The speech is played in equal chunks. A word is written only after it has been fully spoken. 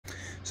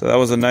So that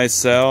was a nice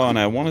sale, and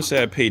I want to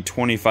say I paid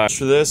 $25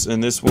 for this,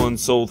 and this one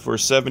sold for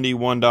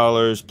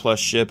 $71 plus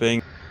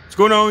shipping. What's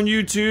going on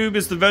YouTube?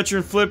 It's the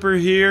Veteran Flipper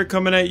here,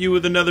 coming at you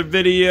with another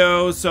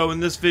video. So in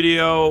this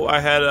video, I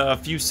had a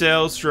few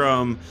sales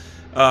from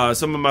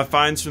some of my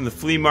finds from the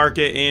flea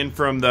market and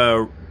from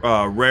the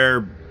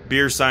rare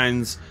beer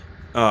signs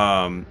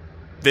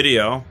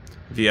video,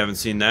 if you haven't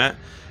seen that.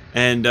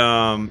 And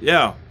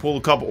yeah, pull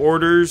a couple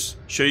orders,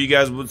 show you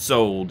guys what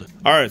sold.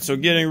 Alright, so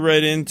getting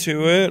right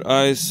into it,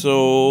 I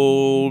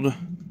sold,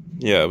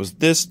 yeah, it was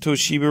this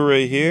Toshiba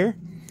right here.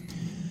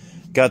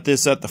 Got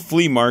this at the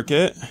flea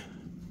market, I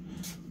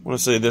want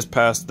to say this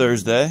past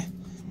Thursday.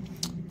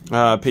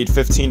 Paid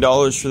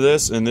 $15 for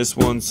this, and this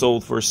one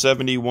sold for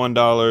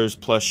 $71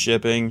 plus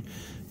shipping.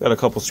 Got a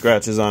couple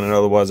scratches on it,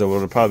 otherwise I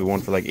would have probably won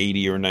for like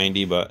 80 or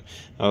 90, but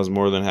I was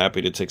more than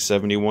happy to take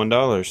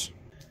 $71.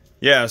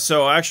 Yeah,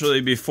 so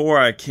actually before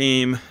I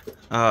came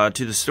to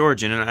the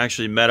storage unit, I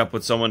actually met up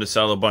with someone to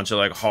sell a bunch of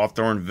like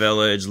Hawthorne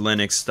Village,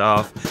 Linux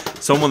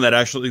stuff. Someone that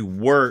actually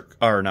one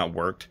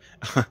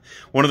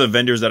of the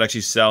vendors that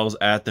actually sells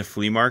at the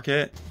flea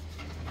market.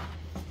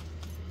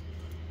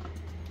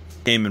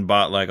 Came and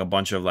bought like a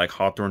bunch of like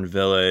Hawthorne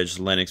Village,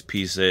 Linux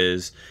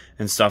pieces,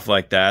 and stuff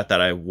like that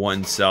that I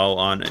wouldn't sell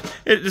on.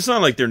 It's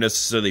not like they're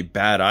necessarily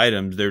bad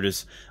items. They're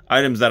just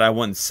items that I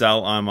wouldn't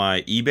sell on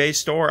my eBay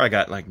store. I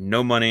got like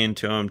no money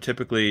into them.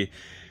 Typically,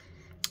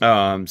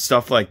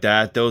 stuff like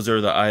that, those are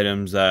the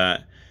items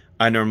that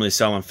I normally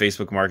sell on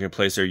Facebook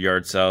Marketplace or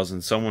yard sales.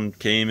 And someone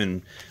came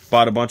and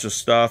bought a bunch of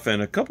stuff and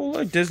a couple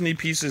like Disney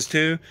pieces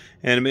too,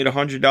 and it made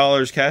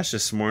 $100 cash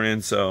this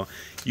morning. So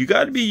you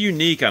got to be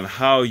unique on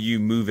how you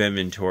move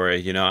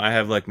inventory. You know, I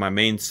have like my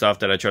main stuff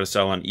that I try to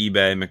sell on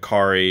eBay,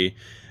 Mercari,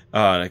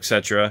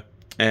 etc.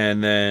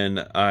 And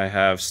then I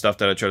have stuff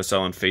that I try to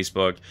sell on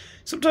Facebook.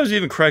 Sometimes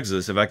even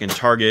Craigslist if I can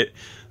target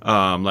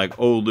like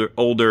older,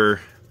 you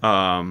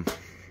know,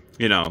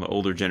 the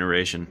older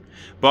generation.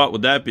 But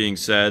with that being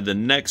said, the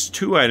next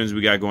two items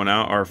we got going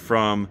out are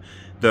from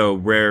the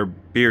rare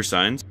beer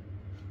signs.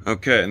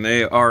 Okay, and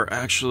they are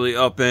actually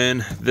up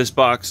in this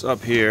box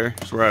up here.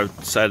 That's where I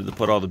decided to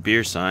put all the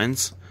beer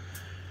signs.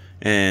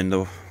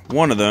 And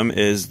one of them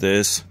is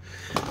this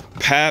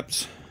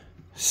Pabst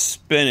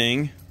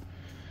spinning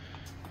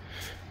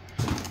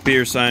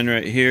beer sign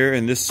right here.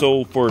 And this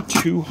sold for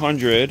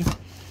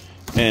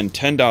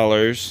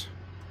 $210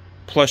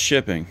 plus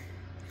shipping.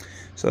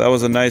 So that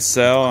was a nice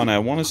sale, and I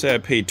want to say I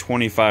paid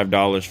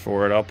 $25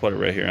 for it. I'll put it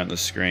right here on the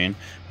screen.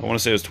 I want to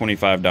say it was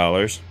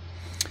 $25.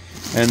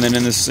 And then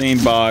in the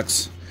same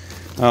box,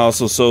 I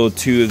also sold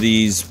two of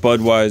these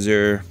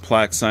Budweiser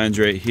plaque signs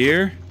right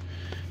here.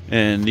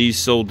 And these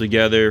sold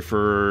together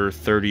for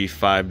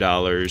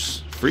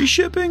 $35. Free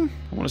shipping?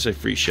 I want to say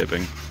free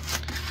shipping.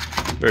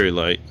 Very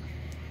light.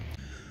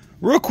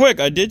 Real quick,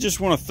 I did just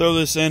want to throw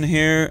this in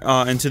here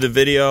into the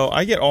video.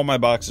 I get all my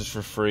boxes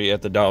for free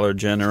at the Dollar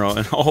General,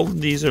 and all of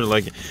these are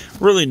like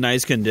really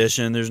nice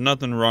condition. There's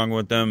nothing wrong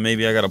with them.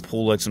 Maybe I got to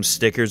pull like some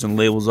stickers and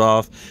labels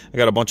off. I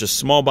got a bunch of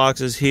small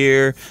boxes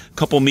here, a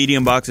couple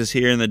medium boxes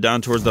here, and then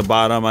down towards the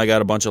bottom, I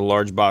got a bunch of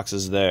large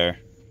boxes there.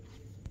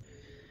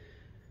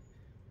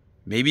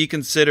 Maybe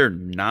consider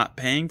not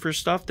paying for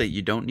stuff that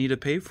you don't need to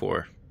pay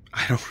for.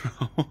 I don't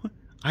know.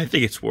 I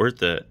think it's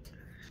worth it.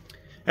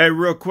 Hey,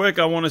 real quick,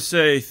 I want to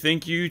say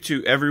thank you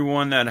to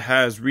everyone that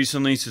has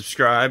recently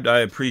subscribed. I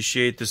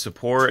appreciate the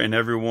support, and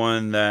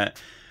everyone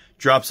that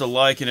drops a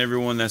like, and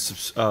everyone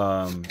that's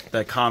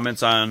that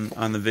comments on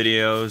the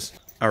videos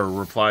or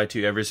reply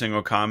to every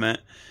single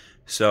comment.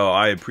 So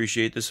I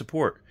appreciate the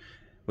support.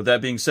 With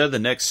that being said, the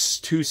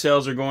next two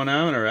sales are going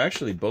out are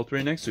actually both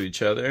right next to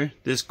each other.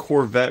 This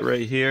Corvette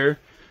right here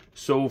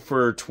sold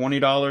for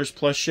 $20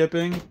 plus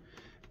shipping,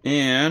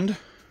 and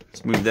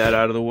let's move that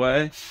out of the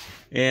way.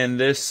 And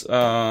this,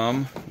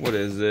 what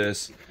is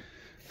this?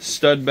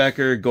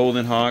 Studbecker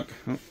Golden Hawk.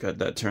 Oh, got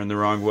that turned the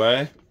wrong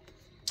way.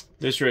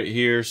 This right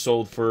here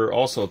sold for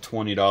also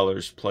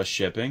 $20 plus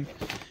shipping.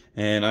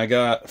 And I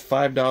got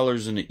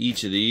 $5 into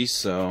each of these,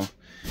 so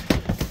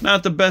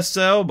not the best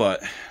sale,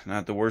 but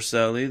not the worst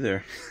sale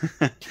either.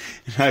 And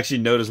I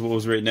actually noticed what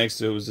was right next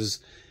to it was this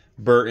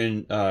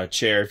Burton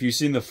chair. If you've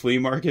seen the flea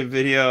market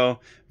video,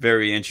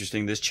 very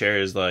interesting. This chair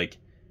is like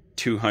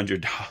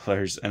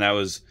 $200, and I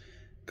was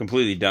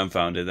completely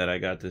dumbfounded that I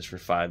got this for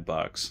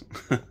 $5.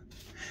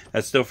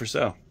 That's still for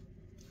sale.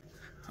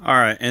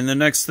 Alright, and the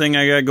next thing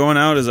I got going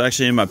out is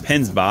actually in my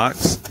pens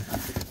box,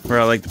 where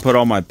I like to put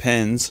all my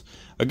pens.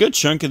 A good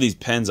chunk of these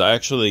pens I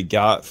actually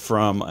got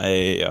from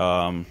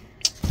a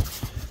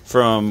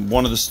from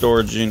one of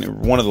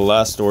the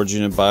last storage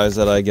unit buys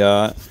that I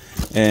got.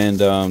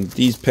 And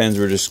these pens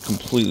were just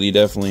completely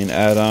definitely an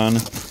add-on.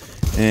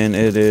 And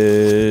it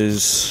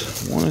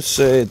is, I want to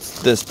say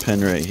it's this pen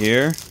right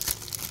here.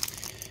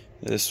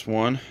 This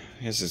one,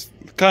 I guess it's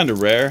kind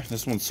of rare.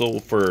 This one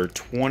sold for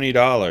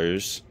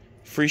 $20,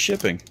 free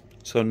shipping.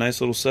 So nice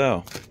little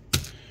sale.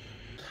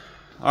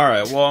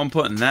 Alright, well, I'm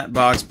putting that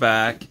box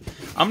back.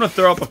 I'm going to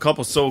throw up a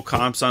couple sold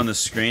comps on the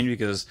screen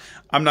because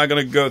I'm not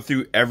going to go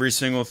through every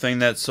single thing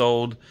that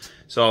sold.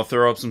 So I'll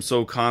throw up some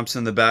sold comps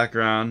in the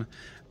background.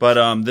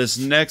 But this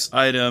next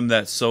item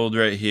that sold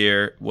right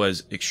here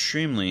was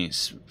extremely,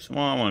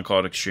 well, I want to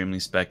call it extremely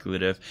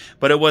speculative,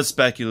 but it was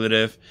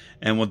speculative.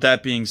 And with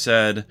that being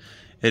said,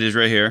 it is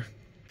right here.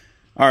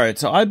 All right,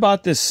 so I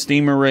bought this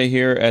steamer right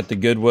here at the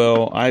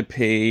Goodwill. I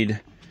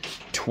paid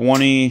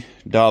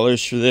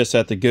 $20 for this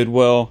at the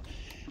Goodwill,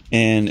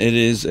 and it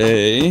is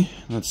a,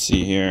 let's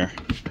see here,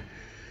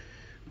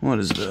 what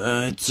is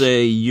that? It's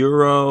a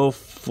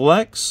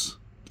Euroflex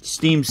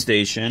steam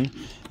station,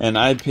 and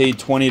I paid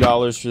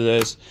 $20 for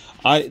this.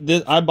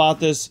 I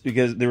bought this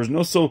because there was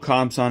no sold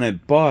comps on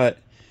it, but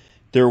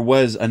there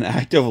was an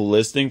active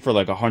listing for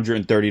like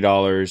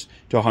 $130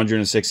 to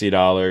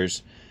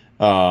 $160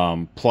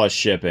 plus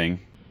shipping.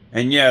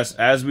 And yes,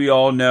 as we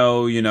all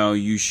know, you know,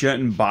 you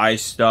shouldn't buy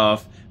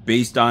stuff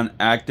based on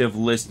active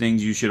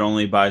listings. You should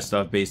only buy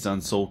stuff based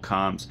on sold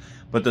comps.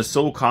 But the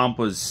sold comp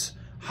was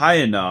high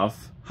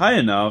enough.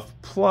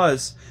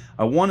 Plus,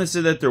 I want to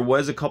say that there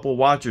was a couple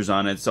watchers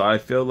on it, so I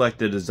feel like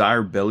the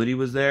desirability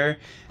was there.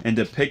 And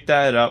to pick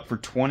that up for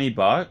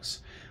 $20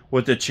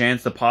 with the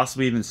chance to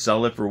possibly even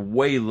sell it for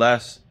way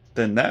less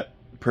than that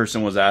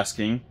person was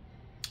asking,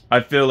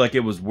 I feel like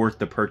it was worth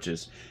the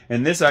purchase.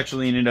 And this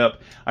actually ended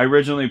up, I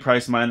originally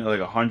priced mine at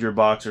like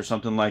 $100 or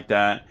something like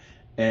that,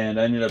 and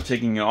I ended up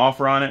taking an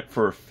offer on it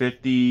for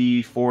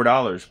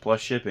 $54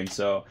 plus shipping.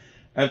 So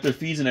after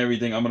fees and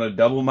everything, I'm gonna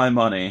double my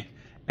money.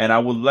 And I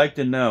would like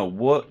to know,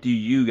 what do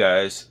you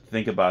guys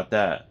think about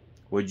that?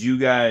 Would you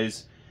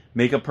guys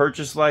make a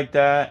purchase like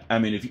that? I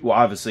mean, well,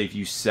 obviously if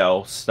you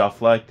sell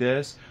stuff like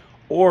this,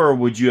 or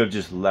would you have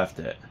just left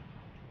it?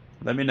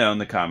 Let me know in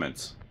the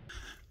comments.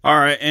 All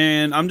right,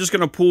 and I'm just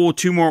gonna pull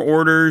 2 more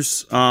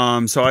orders.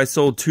 So I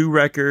sold 2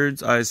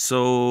 records. I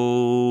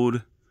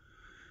sold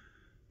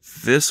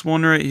this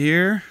one right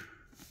here.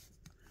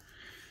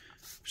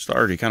 It's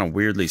already kind of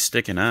weirdly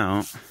sticking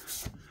out.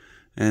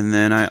 And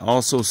then I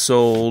also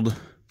sold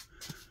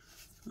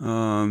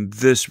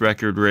this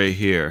record right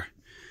here.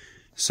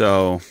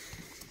 So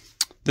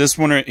this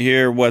one right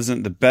here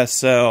wasn't the best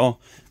sell.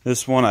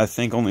 This one I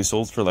think only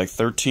sold for like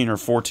 $13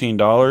 or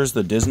 $14,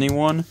 the Disney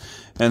one.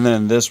 And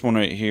then this one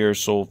right here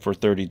sold for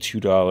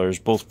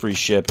 $32, both free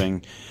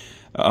shipping.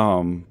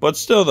 But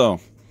still though.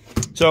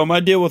 So my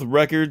deal with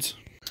records,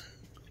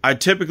 I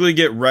typically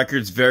get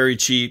records very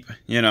cheap.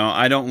 You know,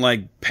 I don't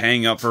like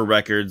paying up for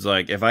records.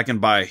 Like if I can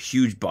buy a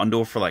huge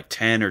bundle for like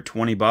 10 or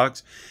 20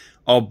 bucks,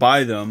 I'll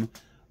buy them.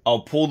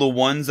 I'll pull the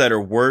ones that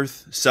are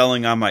worth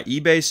selling on my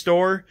eBay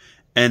store,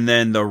 and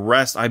then the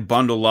rest I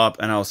bundle up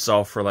and I'll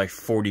sell for like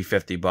 40,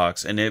 50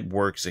 bucks, and it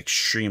works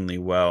extremely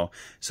well.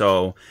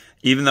 So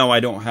even though I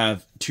don't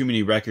have too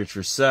many records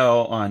for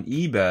sale on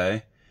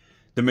eBay,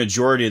 the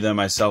majority of them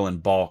I sell in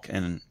bulk,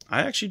 and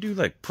I actually do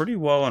like pretty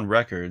well on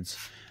records.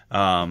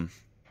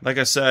 Like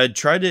I said,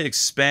 try to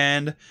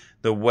expand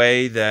the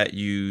way that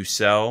you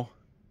sell.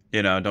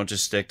 You know, don't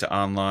just stick to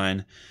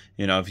online.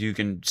 You know, if you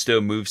can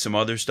still move some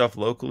other stuff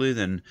locally,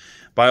 then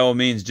by all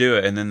means do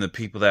it. And then the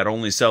people that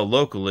only sell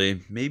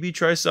locally, maybe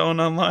try selling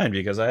online,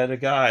 because I had a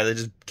guy that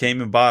just came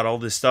and bought all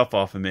this stuff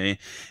off of me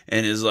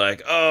and is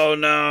like, oh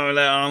no,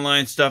 that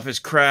online stuff is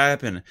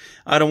crap and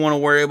I don't want to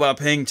worry about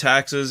paying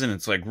taxes. And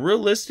it's like,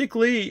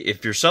 realistically,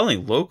 if you're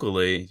selling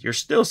locally, you're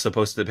still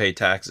supposed to pay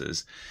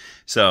taxes.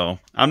 So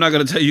I'm not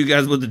going to tell you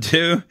guys what to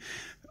do.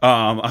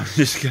 I'm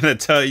just going to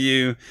tell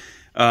you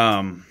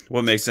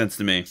what makes sense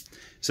to me.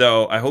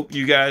 So I hope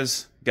you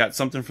guys got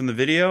something from the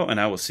video,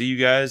 and I will see you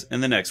guys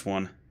in the next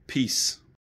one. Peace.